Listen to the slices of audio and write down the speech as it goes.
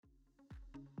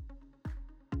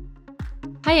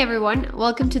Hi everyone,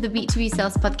 welcome to the B2B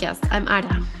Sales Podcast. I'm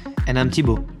Ada. And I'm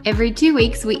Thibaut. Every 2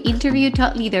 weeks, we interview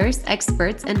top leaders,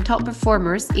 experts, and top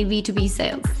performers in B2B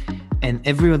sales. And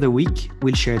every other week,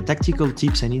 we'll share tactical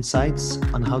tips and insights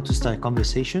on how to start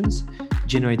conversations,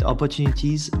 generate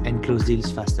opportunities, and close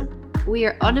deals faster. We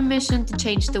are on a mission to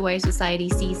change the way society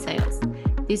sees sales.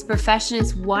 This profession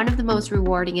is one of the most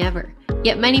rewarding ever.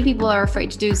 Yet many people are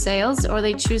afraid to do sales, or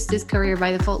they choose this career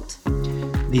by default.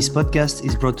 This podcast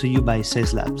is brought to you by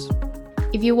Sales Labs.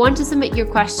 If you want to submit your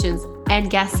questions and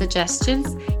guest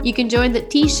suggestions, you can join the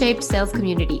T-shaped sales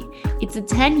community. It's a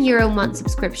 €10 month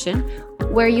subscription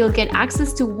where you'll get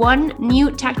access to one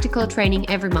new tactical training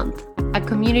every month, a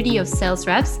community of sales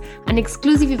reps, and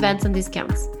exclusive events and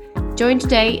discounts. Join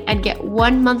today and get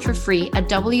 1 month for free at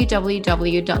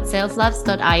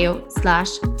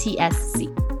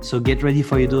www.saleslabs.io/TSC. So get ready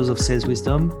for your dose of sales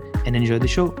wisdom and enjoy the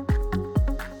show.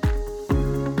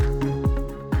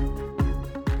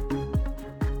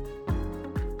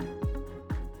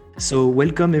 So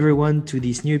welcome everyone to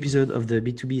this new episode of the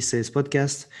B2B Sales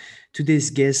Podcast. Today's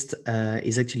guest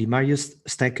is actually Marius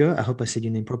Stäcker. I hope I said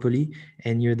your name properly.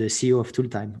 And you're the CEO of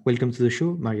Tooltime. Welcome to the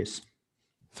show, Marius.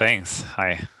 Thanks.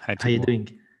 Hi. How are you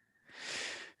doing?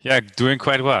 Yeah, doing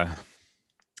quite well.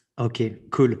 Okay,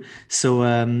 cool. So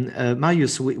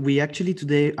Marius, we actually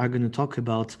today are going to talk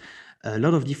about a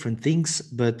lot of different things,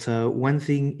 but one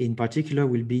thing in particular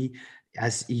will be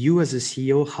as a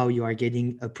CEO, how you are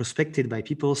getting prospected by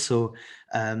people. So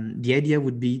the idea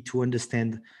would be to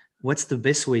understand what's the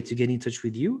best way to get in touch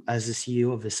with you as a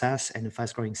CEO of a SaaS and a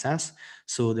fast-growing SaaS.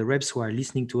 So the reps who are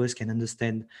listening to us can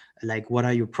understand like what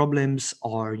are your problems,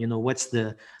 or what's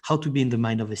how to be in the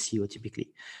mind of a CEO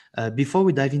typically. Before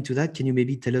we dive into that, can you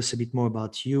maybe tell us a bit more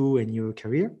about you and your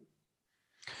career?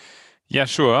 Yeah,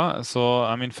 sure. So,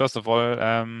 first of all,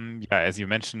 as you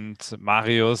mentioned,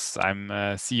 Marius, I'm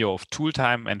CEO of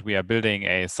Tooltime, and we are building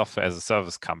a software as a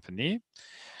service company.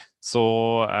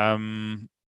 So, our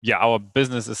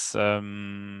business is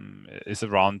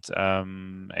around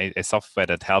a software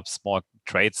that helps small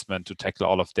tradesmen to tackle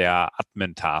all of their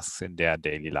admin tasks in their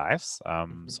daily lives.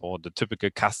 So the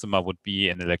typical customer would be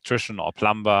an electrician or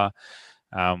plumber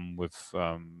with,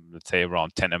 let's say,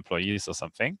 around 10 employees or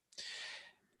something.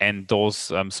 And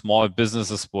those small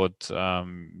businesses would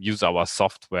use our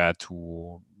software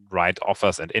to write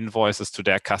offers and invoices to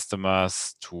their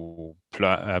customers, to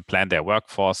plan their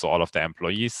workforce, so all of their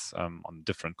employees on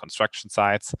different construction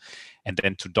sites, and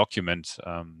then to document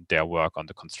their work on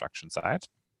the construction site.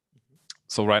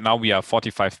 So right now we are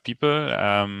 45 people,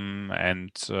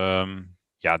 so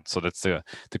that's the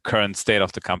current state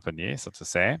of the company, so to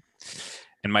say.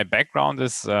 And my background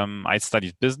is I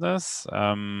studied business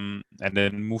and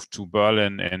then moved to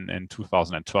Berlin in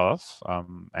 2012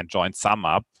 and joined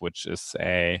SumUp, which is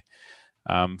a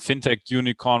fintech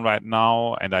unicorn right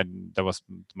now. And that was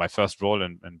my first role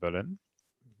in Berlin.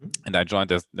 Mm-hmm. And I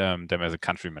joined them as a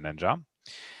country manager.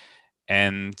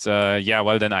 And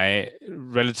then I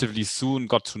relatively soon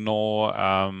got to know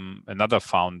another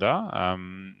founder.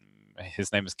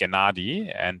 His name is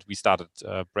Gennady, and we started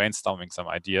brainstorming some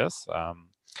ideas.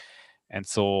 And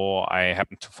so I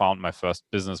happened to found my first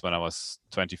business when I was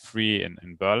 23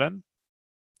 in Berlin.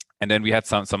 And then we had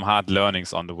some hard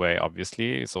learnings on the way,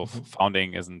 obviously. So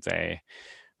founding isn't a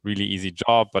really easy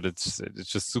job, but it's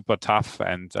just super tough,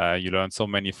 and you learn so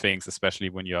many things, especially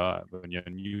when you're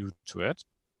new to it.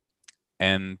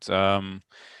 And so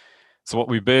what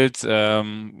we built,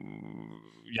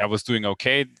 was doing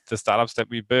okay. The startups that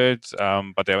we built,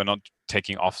 but they were not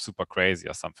taking off super crazy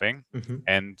or something. Mm-hmm.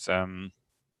 And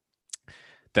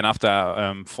then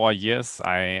after 4 years,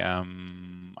 I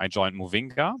joined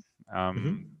Movinga.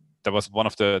 That was one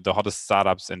of the hottest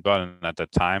startups in Berlin at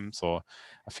that time. So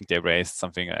I think they raised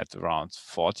something at around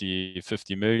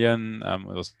 40-50 million. It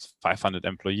was 500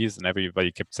 employees, and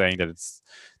everybody kept saying that it's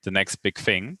the next big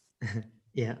thing.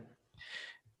 Yeah.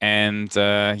 And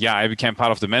I became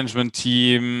part of the management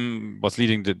team, was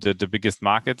leading the biggest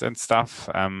market and stuff.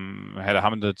 Had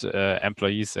 100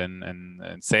 employees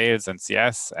in sales and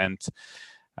CS, and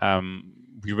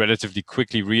we relatively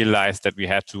quickly realized that we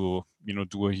had to,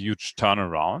 do a huge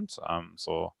turnaround.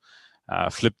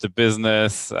 Flip the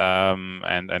business,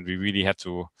 and we really had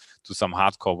to do some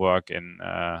hardcore work in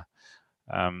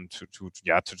to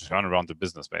turn around the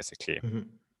business, basically. Mm-hmm.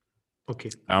 Okay.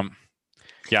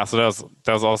 So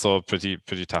that was also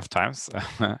pretty tough times.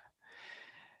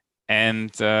 And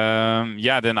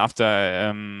then after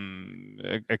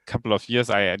a couple of years,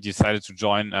 I decided to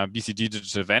join BCG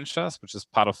Digital Ventures, which is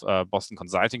part of Boston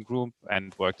Consulting Group,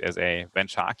 and worked as a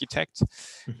venture architect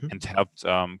and helped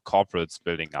corporates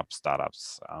building up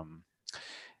startups.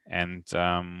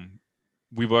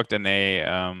 we worked in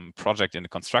a project in the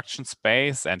construction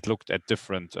space and looked at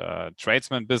different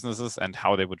tradesman businesses and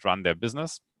how they would run their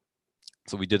business.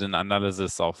 So we did an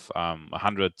analysis of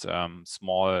 100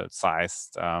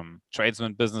 small-sized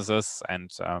tradesman businesses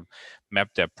and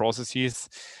mapped their processes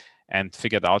and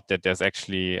figured out that there's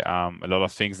actually a lot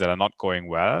of things that are not going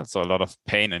well. So a lot of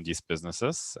pain in these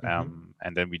businesses.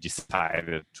 And then we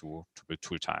decided to build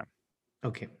Tooltime.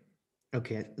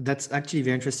 Okay, that's actually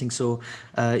very interesting. So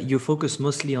you focus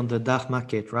mostly on the DACH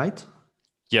market, right?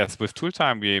 Yes, with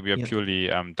Tooltime, we are purely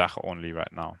DACH only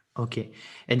right now. Okay,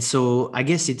 and so I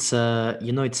guess it's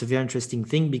it's a very interesting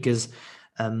thing because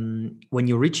when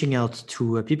you're reaching out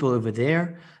to people over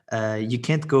there, you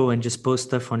can't go and just post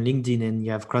stuff on LinkedIn and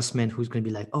you have craftsmen who's going to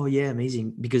be like, oh yeah,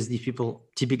 amazing, because these people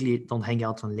typically don't hang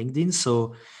out on LinkedIn.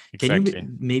 So Exactly. Can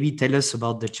you maybe tell us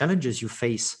about the challenges you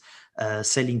face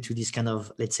selling to this kind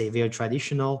of, let's say, very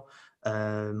traditional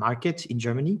market in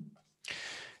Germany?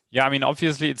 Yeah, I mean,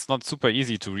 obviously, it's not super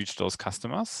easy to reach those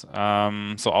customers.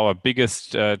 So our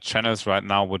biggest channels right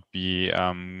now would be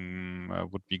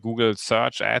Google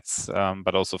search ads,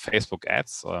 but also Facebook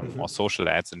ads or social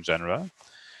ads in general.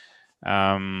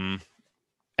 And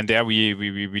there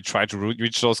we try to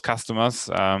reach those customers,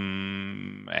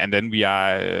 and then we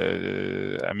are.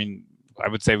 I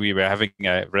would say we were having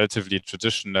a relatively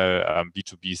traditional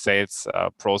B2B sales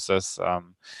process,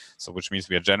 so which means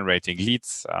we are generating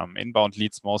leads, inbound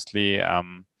leads mostly,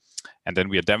 and then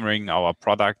we are demoing our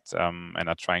product and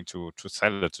are trying to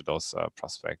sell it to those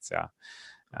prospects. Yeah,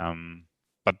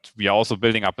 but we are also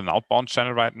building up an outbound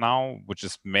channel right now, which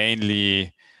is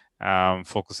mainly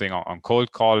focusing on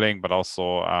cold calling, but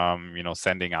also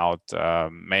sending out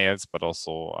mails, but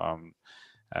also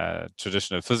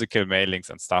traditional physical mailings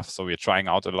and stuff. So we're trying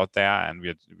out a lot there, and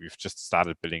we've just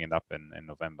started building it up in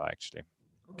November actually.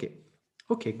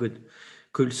 Okay, good,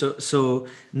 cool. So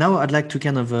now I'd like to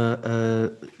kind of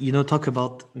talk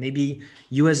about maybe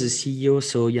you as a CEO.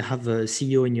 So you have a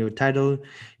CEO in your title.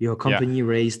 Your company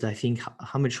raised, I think,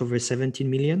 how much, over 17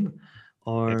 million?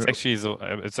 Or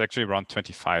it's actually around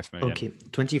 25 million. Okay,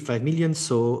 25 million.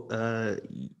 So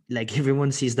like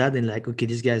everyone sees that and like, okay,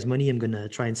 this guy has money, I'm gonna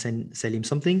try and sell him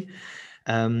something.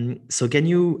 So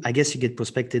I guess you get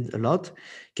prospected a lot.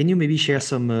 Can you maybe share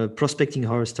some prospecting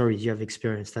horror stories you have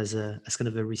experienced as kind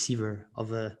of a receiver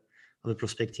of a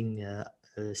prospecting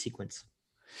sequence?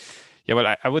 Yeah,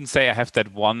 well, I wouldn't say I have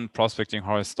that one prospecting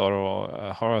horror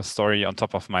story on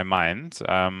top of my mind,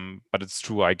 but it's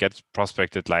true. I get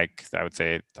prospected, like, I would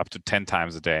say, up to 10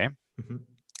 times a day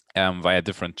via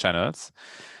different channels.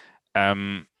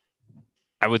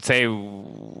 I would say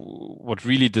what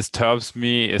really disturbs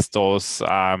me is those,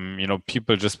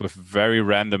 people just with very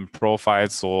random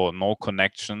profiles or no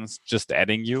connections, just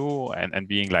adding you and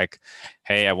being like,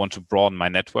 hey, I want to broaden my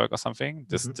network or something.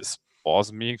 This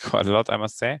bores me quite a lot, I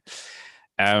must say.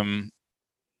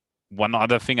 One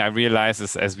other thing I realize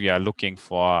is, as we are looking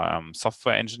for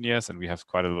software engineers, and we have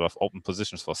quite a lot of open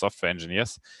positions for software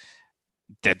engineers,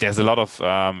 that there's a lot of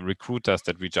recruiters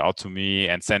that reach out to me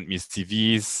and send me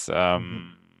CVs,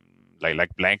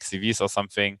 like blank CVs or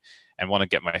something, and want to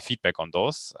get my feedback on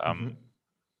those.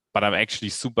 But I'm actually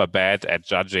super bad at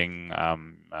judging,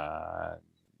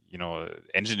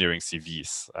 engineering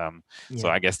CVs. So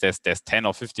I guess there's 10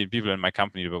 or 15 people in my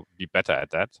company who will be better at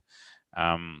that.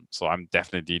 So I'm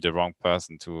definitely the wrong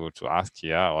person to ask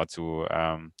here or to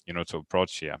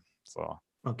approach here. So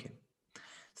okay.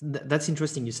 That's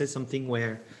interesting. You said something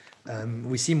where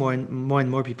we see more and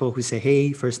more people who say,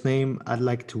 hey, first name, I'd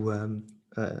like to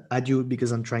add you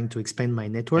because I'm trying to expand my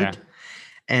network. Yeah.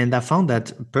 And I found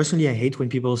that personally, I hate when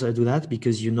people do that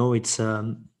because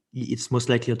it's most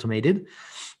likely automated.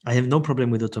 I have no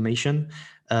problem with automation.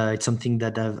 It's something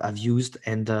that I've used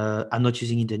and I'm not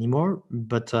using it anymore.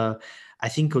 But I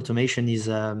think automation is,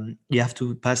 you have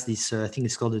to pass this, I think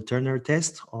it's called the Turner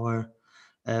test, or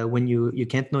when you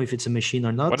can't know if it's a machine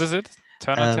or not. What is it?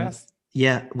 Turner test?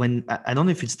 Yeah, when I don't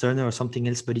know if it's Turner or something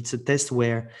else, but it's a test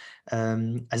where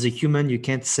as a human, you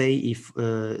can't say if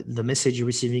the message you're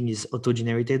receiving is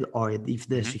auto-generated or if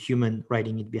there's a human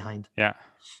writing it behind. Yeah.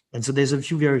 And so there's a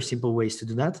few very simple ways to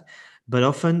do that. But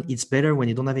often it's better when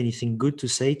you don't have anything good to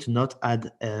say to not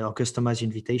add or customize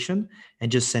invitation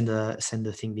and just send a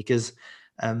thing, because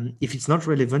if it's not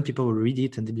relevant, people will read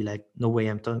it and they'll be like, no way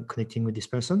I'm connecting with this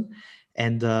person.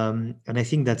 And I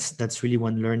think that's really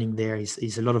one learning there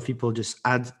is a lot of people just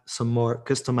add some more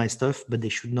customized stuff, but they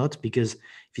should not, because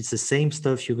if it's the same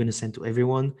stuff you're going to send to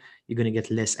everyone, you're going to get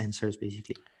less answers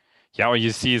basically. Yeah, or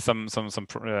you see some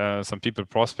people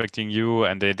prospecting you,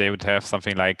 and they would have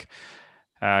something like,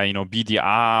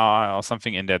 BDR or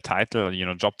something in their title,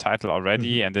 job title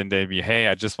already, and then they'll be, hey,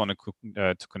 I just want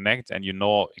to connect, and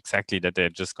exactly that they're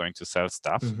just going to sell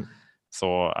stuff.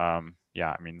 So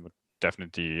would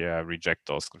definitely reject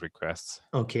those requests.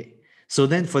 Okay. So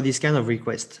then for this kind of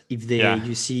request, if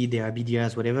you see there are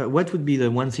BDRs, whatever, what would be the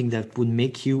one thing that would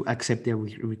make you accept their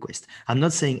request? I'm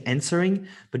not saying answering,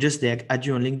 but just they add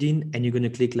you on LinkedIn and you're going to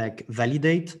click like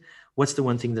validate. What's the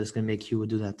one thing that's going to make you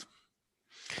do that?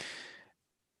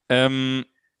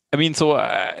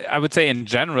 I would say in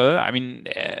general,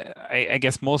 I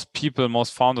guess most people,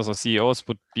 most founders or CEOs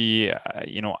would be,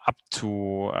 up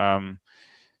to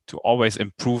always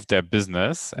improve their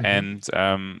business. And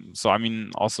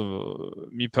also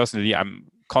me personally, I'm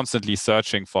constantly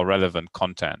searching for relevant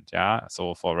content. Yeah.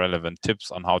 So for relevant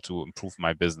tips on how to improve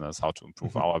my business, how to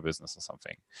improve our business or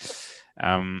something.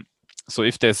 So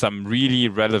if there's some really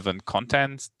relevant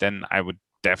content, then I would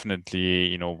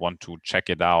definitely, want to check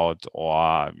it out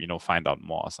or, find out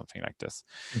more or something like this.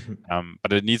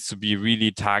 But it needs to be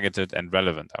really targeted and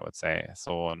relevant, I would say.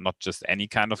 So not just any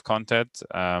kind of content,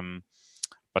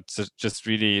 but just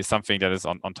really something that is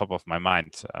on top of my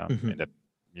mind in that,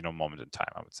 moment in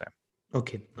time, I would say.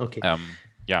 Okay.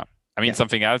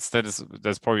 Something else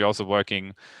that's probably also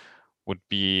working would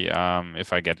be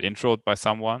if I get introed by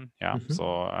someone. Yeah.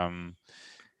 So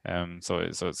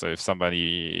if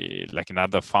somebody like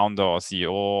another founder or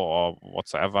CEO or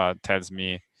whatsoever tells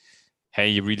me, hey,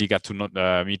 you really got to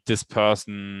meet this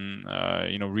person,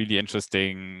 really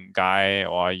interesting guy,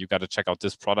 or you got to check out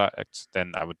this product,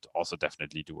 then I would also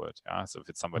definitely do it. Yeah. So if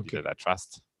it's somebody that I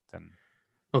trust, then.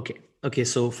 Okay.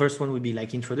 So first one would be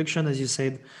like introduction, as you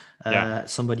said,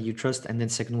 somebody you trust. And then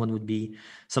second one would be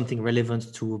something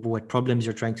relevant to what problems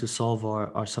you're trying to solve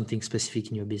or something specific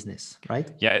in your business,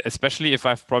 right? Yeah, especially if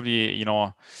I've probably,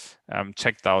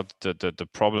 checked out the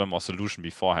problem or solution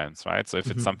beforehand, right? So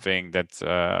if it's something that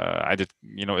I did,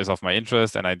 is of my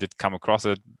interest and I did come across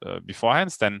it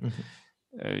beforehand, then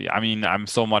I'm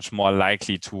so much more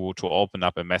likely to open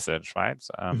up a message, right?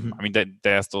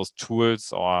 There's those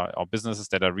tools or businesses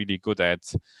that are really good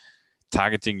at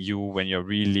targeting you when you're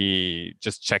really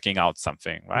just checking out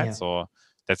something, right? Yeah. So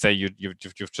let's say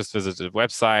you've just visited a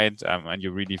website and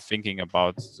you're really thinking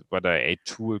about whether a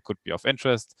tool could be of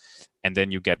interest, and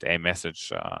then you get a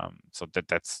message. So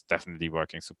that's definitely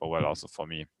working super well also for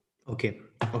me. Okay.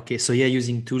 So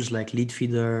using tools like Lead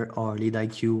Feeder or Lead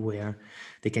IQ where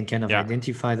they can kind of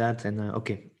identify that. And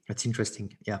that's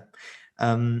interesting. Yeah.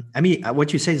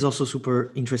 What you say is also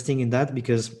super interesting in that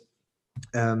because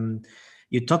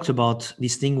you talked about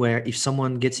this thing where if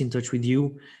someone gets in touch with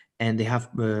you and they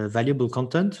have valuable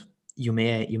content, you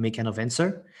may kind of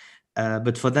answer.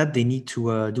 But for that, they need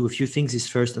to do a few things. Is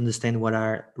first understand what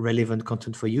are relevant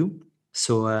content for you.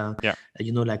 So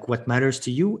like what matters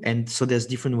to you, and so there's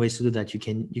different ways to do that. You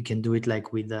can do it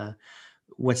like with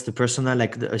what's the persona,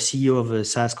 like a CEO of a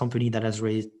SaaS company that has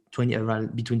raised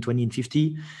around between 20 and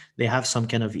 50. They have some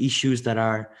kind of issues that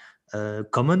are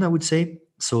common, I would say.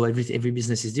 So every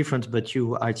business is different, but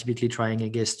you are typically trying, I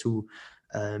guess, to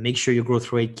make sure your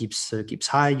growth rate keeps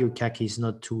high, your CAC is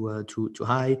not too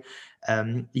high.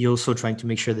 You're also trying to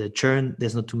make sure that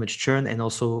there's not too much churn, and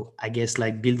also, I guess,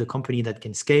 like build a company that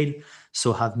can scale.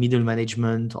 So have middle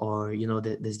management, or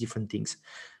there's different things.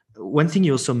 One thing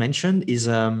you also mentioned is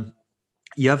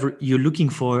you're looking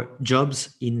for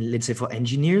jobs in, let's say, for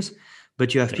engineers,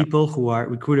 but you have people who are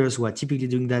recruiters who are typically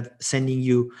doing that, sending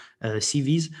you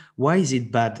CVs. Why is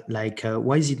it bad? Like,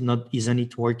 why isn't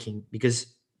it working?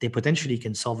 Because they potentially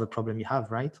can solve a problem you have,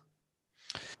 right?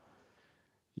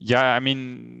 Yeah,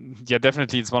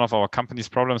 definitely it's one of our company's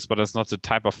problems, but it's not the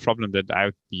type of problem that I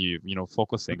would be,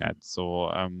 focusing at.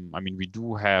 So, we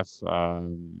do have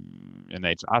an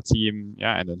HR team,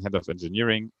 and a head of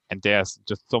engineering, and they're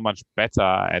just so much better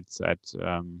at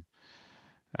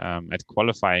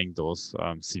qualifying those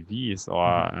CVs,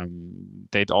 or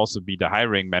they'd also be the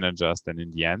hiring managers then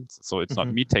in the end. So it's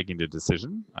not me taking the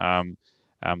decision. I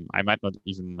might not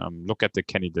even look at the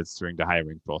candidates during the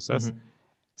hiring process.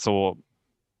 So,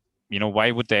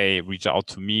 why would they reach out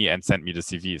to me and send me the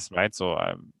CVs, right? So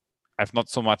I've not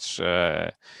so much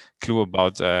clue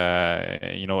about,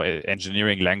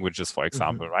 engineering languages, for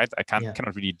example, right? I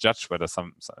cannot really judge whether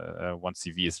one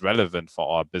CV is relevant for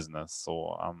our business.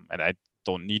 So, and I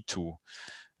don't need to.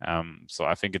 So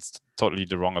I think it's totally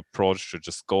the wrong approach to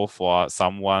just go for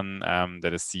someone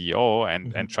that is CEO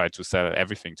and try to sell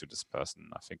everything to this person.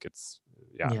 I think it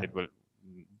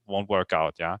won't work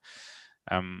out. Yeah.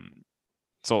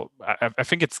 So I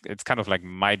think it's kind of like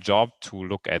my job to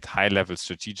look at high-level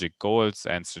strategic goals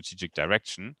and strategic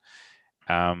direction,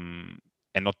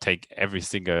 and not take every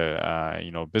single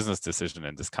business decision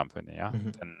in this company. Yeah,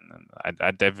 then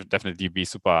I'd definitely be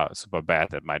super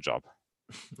bad at my job.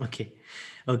 Okay.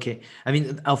 I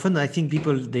mean, often I think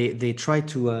people they try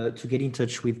to get in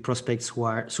touch with prospects who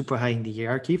are super high in the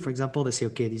hierarchy. For example, they say,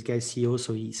 okay, this guy's CEO,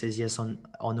 so he says yes on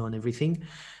or no on everything,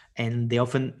 and they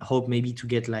often hope maybe to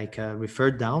get like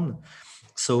referred down.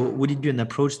 So would it be an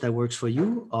approach that works for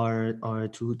you, or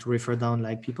to refer down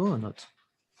like people or not?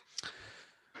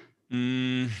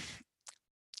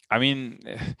 I mean,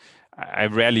 I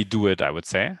rarely do it, I would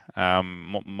say.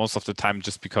 Most of the time,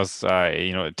 just because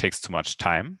it takes too much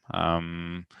time,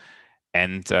 and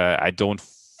I don't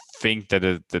think that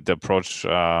the approach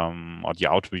or the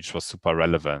outreach was super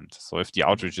relevant. So if the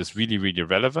outreach is really, really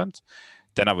relevant,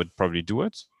 then I would probably do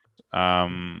it.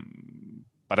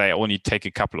 But I only take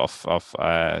a couple of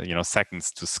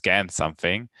seconds to scan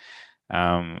something,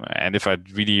 and if I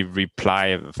really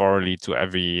reply thoroughly to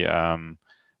every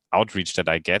outreach that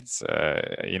I get,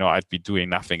 I'd be doing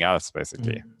nothing else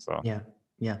basically. So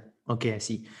yeah. Okay, I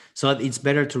see. So it's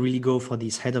better to really go for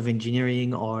this head of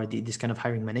engineering or this kind of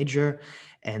hiring manager,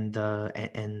 and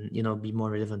be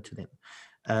more relevant to them.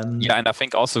 And I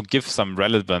think also give some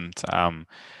relevant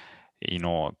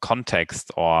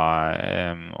context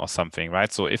or something,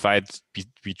 right? So if I'd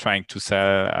be trying to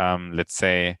sell, let's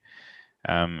say,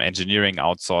 engineering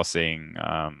outsourcing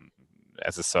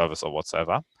as a service or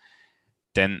whatsoever,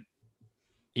 then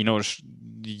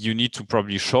you need to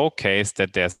probably showcase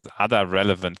that there's other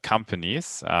relevant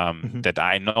companies that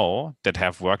I know that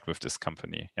have worked with this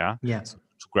company. So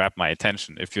to grab my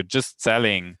attention. If you're just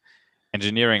selling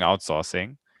engineering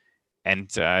outsourcing and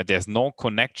there's no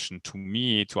connection to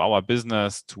me, to our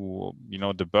business, to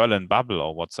the Berlin bubble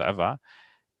or whatsoever,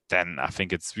 then I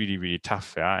think it's really, really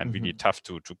tough, and really tough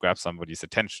to grab somebody's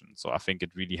attention. So I think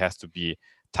it really has to be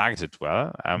targeted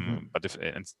well. But if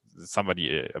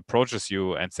somebody approaches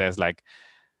you and says like,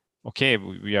 okay,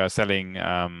 we are selling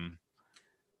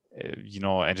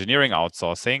engineering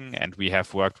outsourcing, and we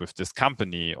have worked with this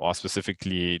company, or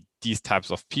specifically these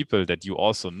types of people that you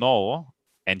also know,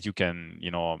 and you can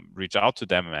reach out to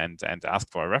them and ask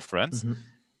for a reference,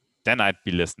 then I'd be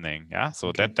listening.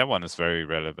 So that one is very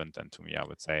relevant then to me, I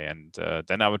would say. And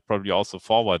then I would probably also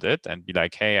forward it and be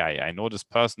like, hey, I know this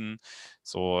person,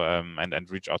 so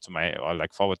and reach out to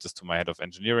forward this to my head of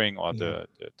engineering or the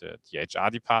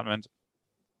HR department,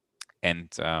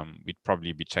 and we'd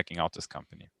probably be checking out this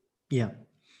company.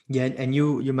 And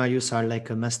you Marius are like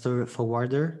a master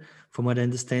forwarder, from what I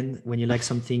understand. When you like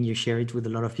something, you share it with a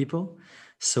lot of people.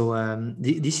 So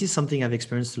this is something I've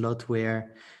experienced a lot,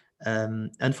 where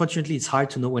unfortunately it's hard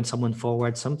to know when someone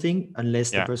forwards something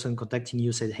unless the person contacting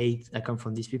you said, hey, I come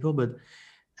from these people. But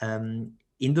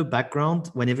in the background,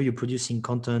 whenever you're producing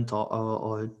content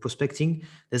or prospecting,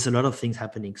 there's a lot of things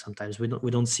happening. Sometimes we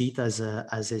don't see it as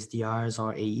SDRs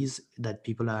or AEs, that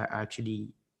people are actually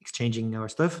exchanging our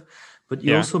stuff. But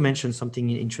you also mentioned something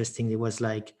interesting. It was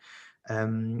like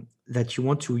that you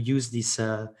want to use this,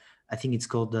 I think it's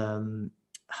called,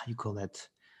 how you call that?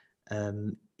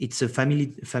 It's a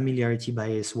familiarity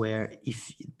bias, where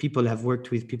if people have worked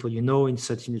with people in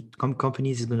certain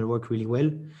companies, it's going to work really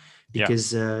well,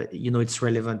 because it's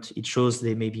relevant. It shows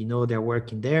they maybe know their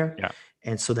work in there,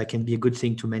 and so that can be a good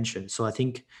thing to mention. So I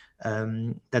think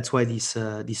that's why this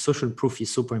social proof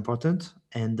is super important.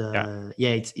 And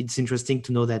it's interesting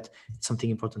to know that it's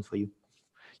something important for you.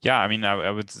 I mean,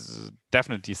 I would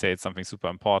definitely say it's something super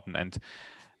important. And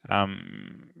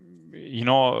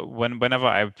whenever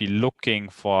I would be looking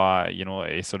for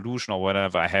a solution, or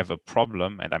whenever I have a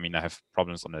problem, and I mean, I have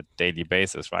problems on a daily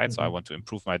basis, right? So I want to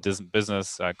improve my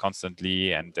business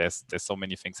constantly, and there's so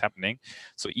many things happening.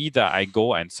 So either I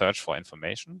go and search for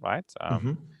information, right?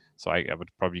 So I would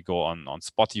probably go on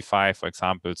Spotify, for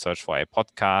example, search for a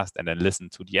podcast, and then listen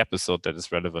to the episode that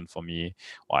is relevant for me.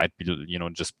 Or I'd be,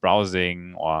 just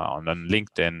browsing, or on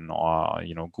LinkedIn, or,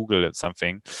 Google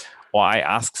something. Or I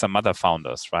ask some other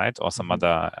founders, right? Or some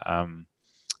other,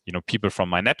 people from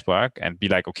my network, and be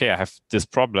like, okay, I have this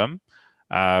problem.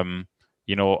 How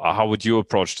would you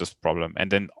approach this problem? And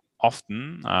then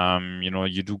often,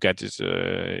 you do get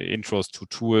intros to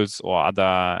tools or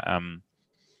other,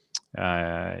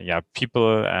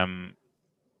 people, and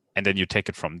then you take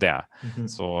it from there.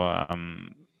 So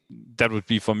that would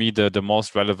be for me the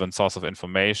most relevant source of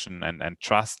information and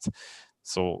trust.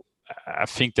 So I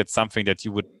think that's something that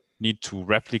you would need to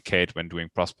replicate when doing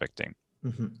prospecting,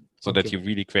 so that you're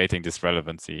really creating this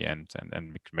relevancy and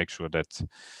make sure that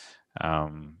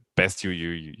best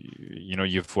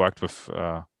you've worked with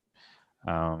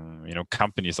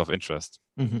companies of interest.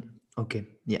 Okay,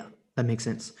 yeah, that makes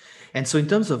sense. And so in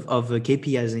terms of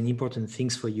KPIs and important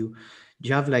things for you, do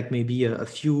you have like maybe a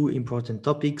few important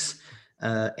topics,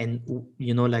 and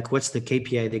like what's the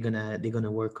KPI they're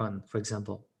gonna work on, for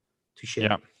example, to share?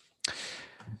 Yeah.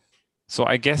 So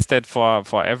I guess that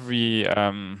for every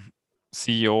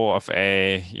CEO of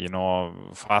a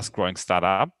fast growing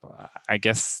startup, I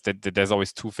guess that there's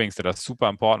always two things that are super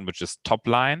important, which is top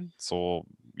line, so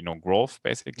growth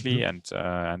basically, and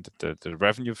the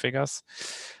revenue figures,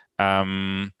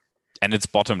 and it's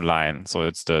bottom line, so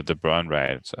it's the burn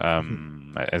rate,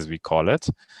 as we call it.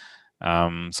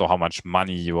 So how much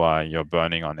money you're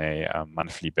burning on a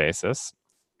monthly basis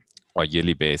or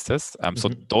yearly basis. So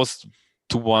those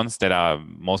two ones that are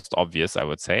most obvious, I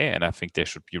would say, and I think they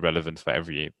should be relevant for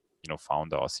every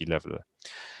founder or C-level.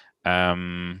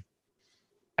 And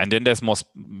then there's more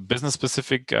business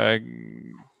specific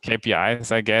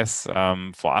KPIs, I guess.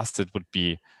 For us, it would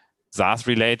be SaaS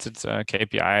related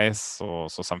KPIs, so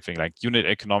something like unit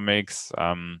economics.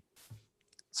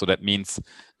 So that means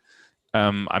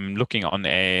I'm looking on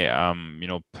a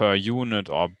per unit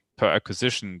or per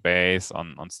acquisition base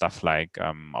on stuff like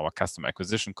our customer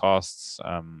acquisition costs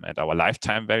and our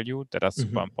lifetime value that are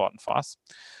super important for us,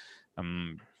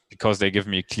 because they give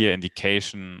me a clear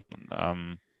indication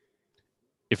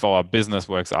if our business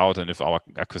works out and if our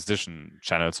acquisition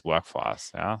channels work for us.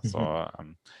 Yeah, so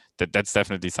that's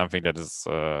definitely something that is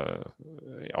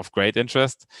of great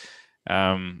interest.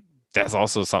 There's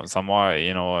also some more,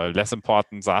 less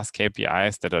important SaaS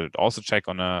KPIs that I also check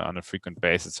on a frequent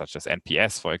basis, such as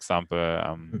NPS, for example,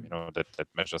 that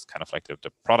measures kind of like the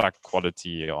product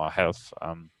quality or health,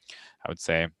 I would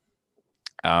say.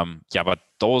 But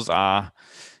those are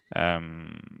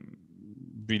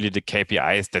really the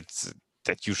KPIs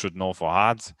that you should know for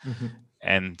heart,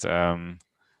 and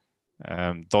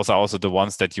those are also the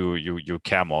ones that you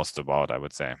care most about, I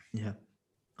would say. Yeah.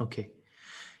 Okay.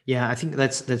 Yeah, I think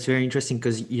that's very interesting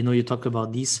because you talked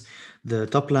about this, the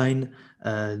top line,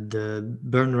 the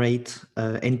burn rate,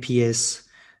 NPS,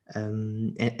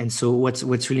 and so what's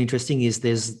really interesting is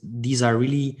these are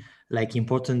really like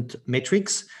important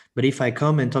metrics. But if I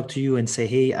come and talk to you and say,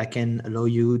 hey, I can allow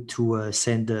you to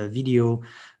send a video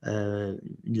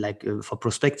for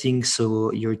prospecting,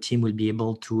 so your team will be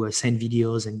able to send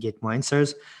videos and get more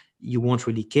answers, you won't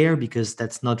really care because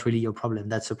that's not really your problem.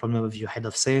 That's a problem of your head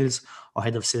of sales or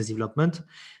head of sales development.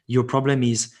 Your problem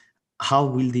is, how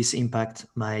will this impact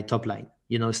my top line?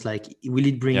 It's like, will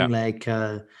it bring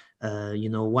 1%,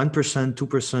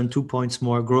 2%, 2 points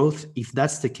more growth? If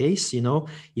that's the case,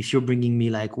 if you're bringing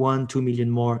me like 1-2 million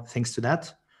more thanks to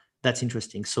that, that's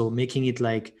interesting. So making it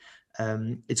like,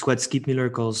 it's what Skip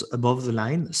Miller calls above the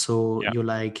line. So you're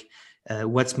like,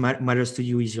 what matters to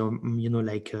you is your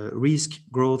risk,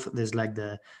 growth. There's like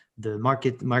the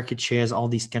market shares, all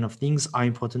these kind of things are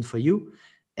important for you.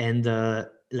 And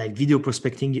like video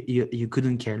prospecting, you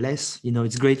couldn't care less.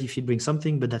 It's great if you bring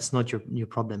something, but that's not your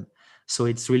problem. So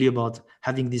it's really about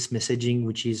having this messaging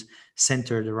which is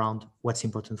centered around what's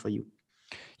important for you.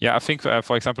 Yeah, I think,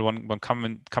 for example, one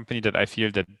company that I feel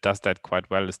that does that quite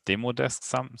well is Demodesk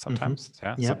sometimes. So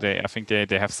I think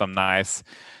they have some nice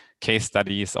case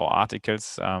studies or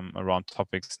articles around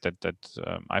topics that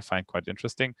I find quite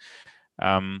interesting.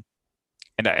 And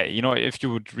if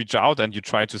you would reach out and you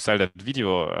try to sell that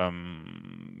video,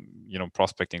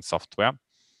 prospecting software,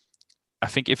 I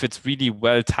think if it's really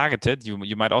well targeted,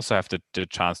 you might also have the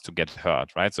chance to get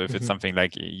heard, right? So if it's something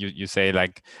like you say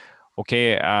like,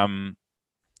 okay,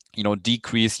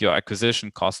 decrease your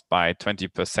acquisition cost by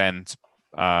 20%,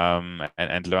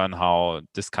 and learn how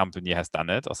this company has done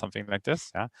it, or something like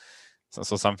this. Yeah.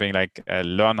 So something like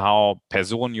learn how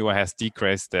Personio has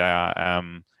decreased their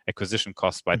acquisition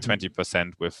cost by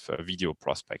 20% with video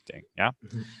prospecting. Yeah.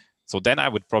 So then I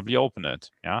would probably open it.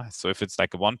 Yeah. So if it's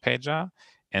like a one pager,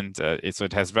 and so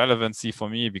it has relevancy for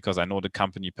me because I know the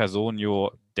company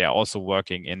Personio, they're also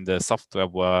working in the software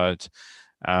world.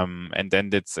 And then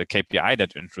it's a KPI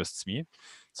that interests me.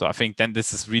 So I think then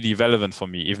this is really relevant for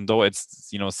me, even though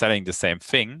it's selling the same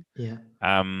thing. Yeah.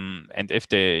 And if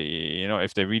they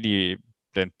really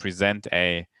then present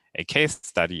a case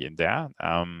study in there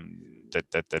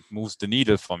that moves the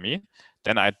needle for me,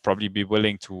 then I'd probably be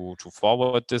willing to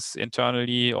forward this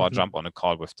internally or jump on a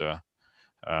call with the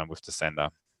sender.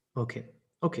 Okay.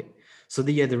 So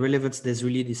the relevance, there's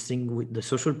really this thing with the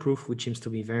social proof, which seems to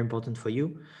be very important for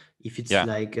you. If it's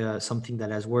like something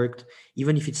that has worked,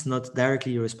 even if it's not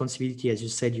directly your responsibility, as you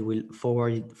said, you will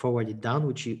forward it down,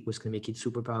 which was going to make it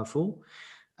super powerful.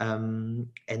 I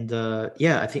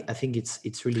think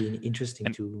it's really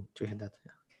interesting to hear that.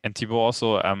 Yeah. And Thibaut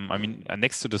also,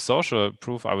 next to the social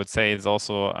proof, I would say is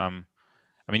also,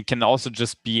 can also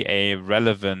just be a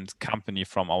relevant company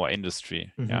from our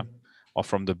industry. Yeah. or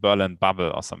from the Berlin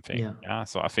bubble or something. Yeah.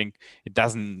 So I think it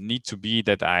doesn't need to be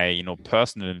that I,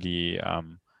 personally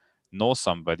know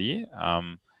somebody,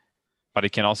 but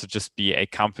it can also just be a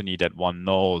company that one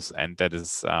knows and that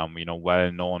is,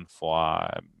 well known for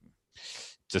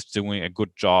just doing a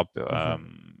good job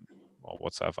or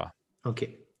whatsoever.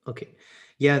 Okay.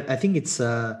 Yeah, I think it's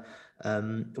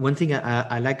one thing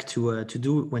I like to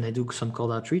do when I do some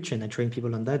cold outreach and I train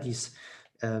people on that is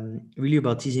really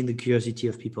about teasing the curiosity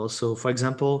of people. So, for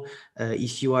example,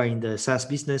 if you are in the SaaS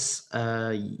business,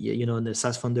 the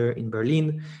SaaS founder in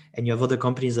Berlin, and you have other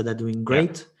companies that are doing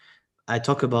great, I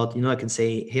talk about, I can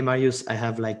say, hey, Marius, I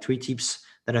have like 3 tips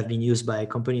that have been used by a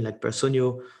company like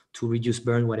Personio to reduce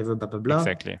burn, whatever, blah, blah, blah.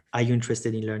 Exactly. Are you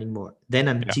interested in learning more? Then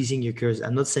I'm teasing your curiosity.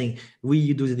 I'm not saying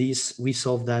we do this, we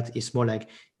solve that. It's more like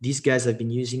these guys have been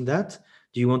using that.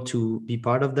 Do you want to be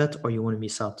part of that or you want to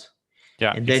miss out?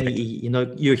 Yeah. And then,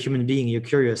 you're a human being, you're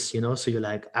curious, so you're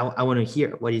like, I want to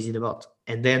hear, what is it about?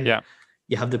 And then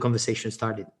you have the conversation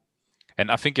started. And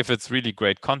I think if it's really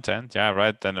great content,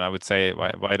 then I would say,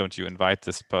 why don't you invite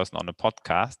this person on a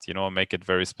podcast, make it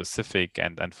very specific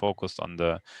and focused on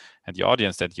the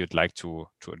audience that you'd like to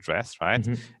address, right?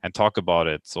 And talk about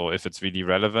it. So if it's really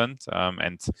relevant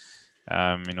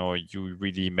you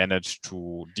really manage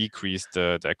to decrease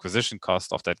the acquisition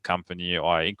cost of that company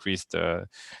or increase the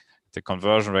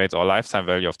conversion rate or lifetime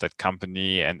value of that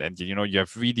company, and you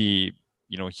have really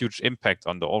huge impact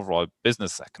on the overall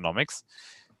business economics,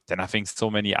 then I think so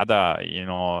many other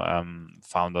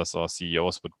founders or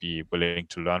CEOs would be willing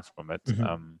to learn from it.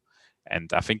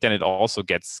 And I think then it also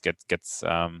gets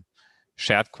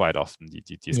shared quite often,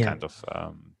 these kind of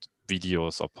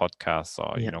videos or podcasts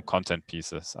or content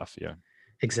pieces, I feel.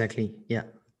 Exactly. Yeah.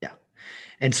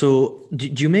 And so do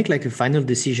you make like a final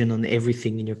decision on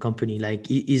everything in your company?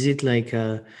 Like, is it like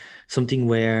something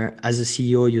where as a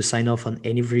CEO, you sign off on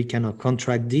every kind of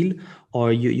contract deal,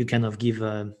 or you kind of give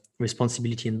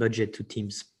responsibility and budget to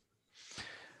teams?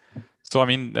 So, I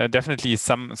mean, definitely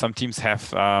some teams have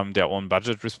their own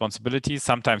budget responsibilities.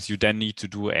 Sometimes you then need to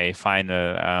do a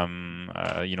final,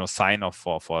 sign off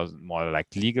for more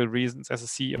like legal reasons as a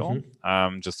CEO,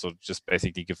 just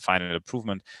basically give final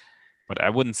approval. But I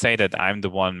wouldn't say that I'm the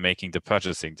one making the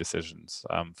purchasing decisions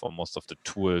for most of the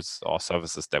tools or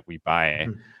services that we buy.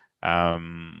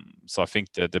 So I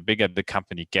think the bigger the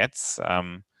company gets,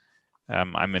 I'm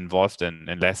involved in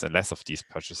less and less of these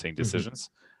purchasing decisions.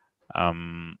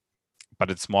 But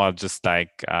it's more just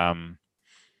like,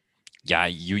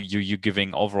 you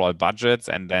giving overall budgets,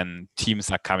 and then teams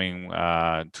are coming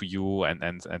to you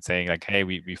and saying like, hey,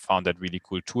 we found that really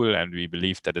cool tool and we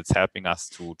believe that it's helping us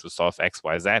to solve X,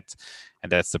 Y, Z,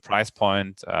 and that's the price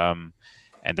point. And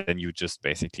then you just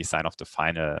basically sign off the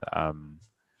final,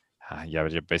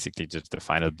 basically just the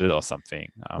final bill or something.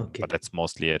 But that's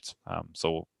mostly it.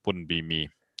 So wouldn't be me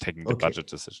taking the budget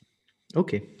decision.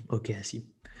 Okay, I see.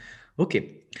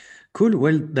 Okay, cool.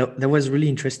 Well, that was really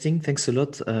interesting. Thanks a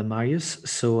lot, Marius.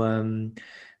 So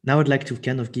now I'd like to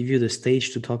kind of give you the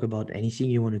stage to talk about anything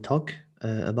you want to talk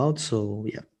about. So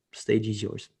stage is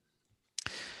yours.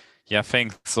 Yeah,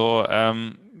 thanks. So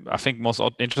I think most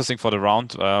interesting for the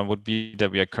round would be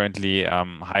that we are currently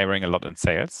hiring a lot in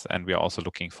sales, and we are also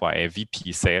looking for a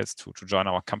VP sales to join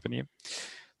our company.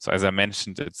 So as I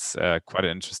mentioned, it's quite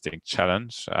an interesting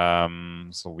challenge.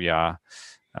 So we are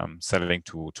selling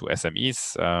to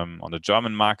SMEs on the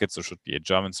German market, so should be a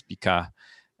German speaker.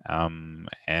 I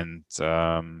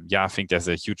think there's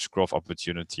a huge growth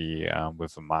opportunity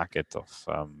with a market of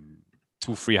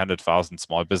 200,000-300,000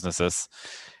 small businesses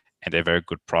and a very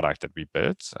good product that we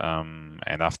built. And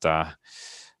after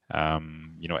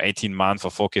 18 months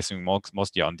of focusing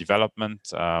mostly on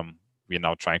development, we are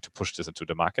now trying to push this into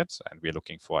the market, and we are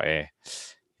looking for a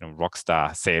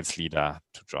rockstar sales leader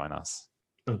to join us.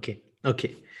 Okay.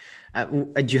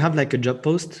 Do you have like a job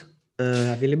post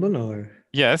available, or?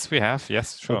 Yes, we have.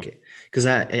 Yes, sure. Okay, because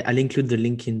I'll include the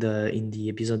link in the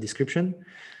episode description.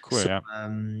 Cool. So,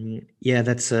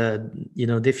 that's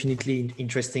definitely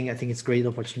interesting. I think it's a great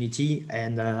opportunity,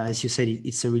 and as you said,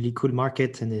 it's a really cool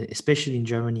market, and especially in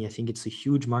Germany, I think it's a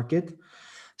huge market.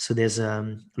 So there's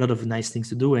a lot of nice things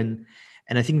to do, and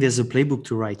I think there's a playbook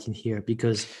to write in here,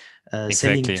 because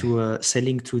selling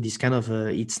to this kind of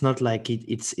it's not like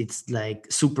it's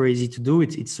like super easy to do.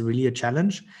 It's really a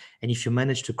challenge, and if you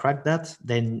manage to crack that,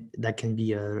 then that can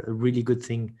be a really good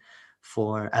thing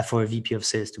for a VP of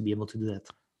sales to be able to do that.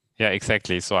 Yeah,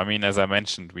 exactly. So I mean, as I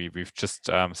mentioned, we've just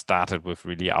started with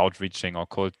really outreaching or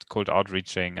cold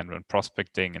outreaching and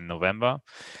prospecting in November.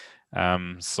 I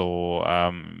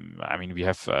mean, we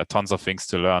have tons of things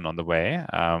to learn on the way.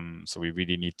 So we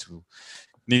really need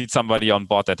need somebody on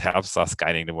board that helps us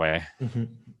guiding the way. Mm-hmm.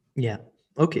 Yeah.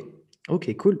 Okay,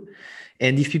 cool.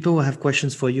 And if people have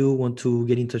questions for you, want to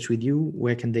get in touch with you,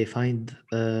 where can they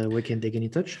get in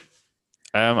touch?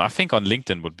 I think on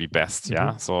LinkedIn would be best. Mm-hmm.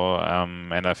 Yeah. So,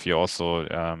 and if you also,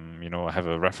 have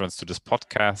a reference to this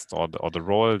podcast or the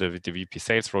role, the VP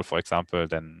sales role, for example,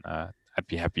 then I'd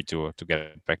be happy to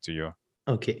get back to you.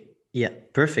 Okay. Yeah.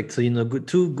 Perfect. So,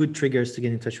 two good triggers to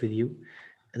get in touch with you,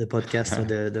 the podcast or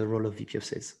the role of VP of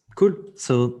sales. Cool.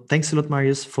 So thanks a lot,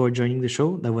 Marius, for joining the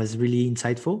show. That was really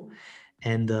insightful,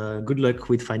 and good luck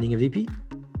with finding a VP.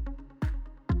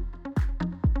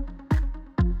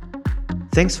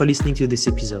 Thanks for listening to this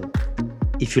episode.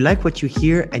 If you like what you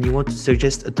hear and you want to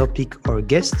suggest a topic or a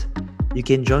guest, you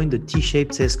can join the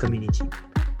T-shaped sales community.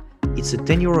 It's a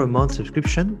 €10 a month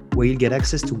subscription where you'll get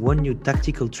access to one new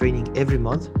tactical training every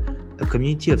month, a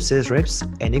community of sales reps,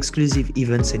 and exclusive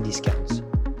events and discounts.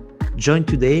 Join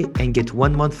today and get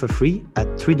 1 month for free at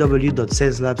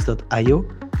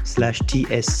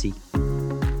www.saleslabs.io/TSC.